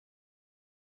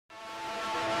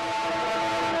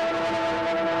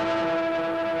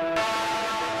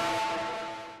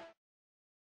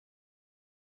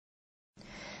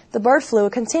The bird flu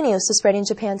continues to spread in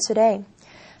Japan today.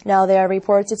 Now there are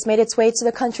reports it's made its way to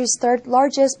the country's third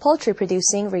largest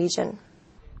poultry-producing region.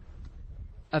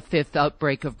 A fifth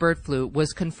outbreak of bird flu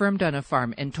was confirmed on a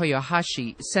farm in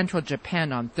Toyohashi, central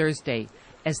Japan on Thursday,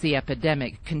 as the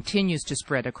epidemic continues to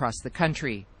spread across the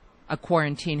country. A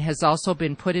quarantine has also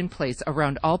been put in place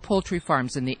around all poultry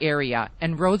farms in the area,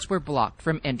 and roads were blocked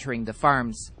from entering the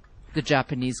farms. The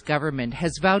Japanese government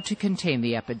has vowed to contain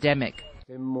the epidemic.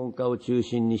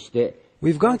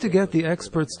 We've got to get the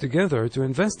experts together to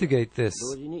investigate this,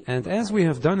 and as we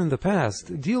have done in the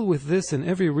past, deal with this in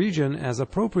every region as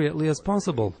appropriately as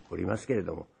possible.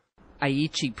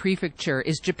 Aichi prefecture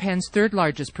is Japan's third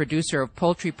largest producer of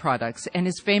poultry products and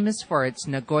is famous for its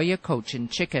Nagoya cochin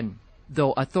chicken,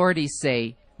 though authorities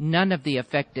say none of the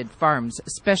affected farms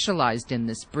specialized in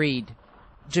this breed.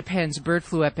 Japan's bird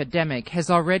flu epidemic has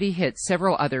already hit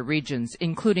several other regions,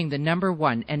 including the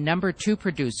 #1 and #2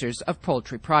 producers of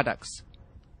poultry products.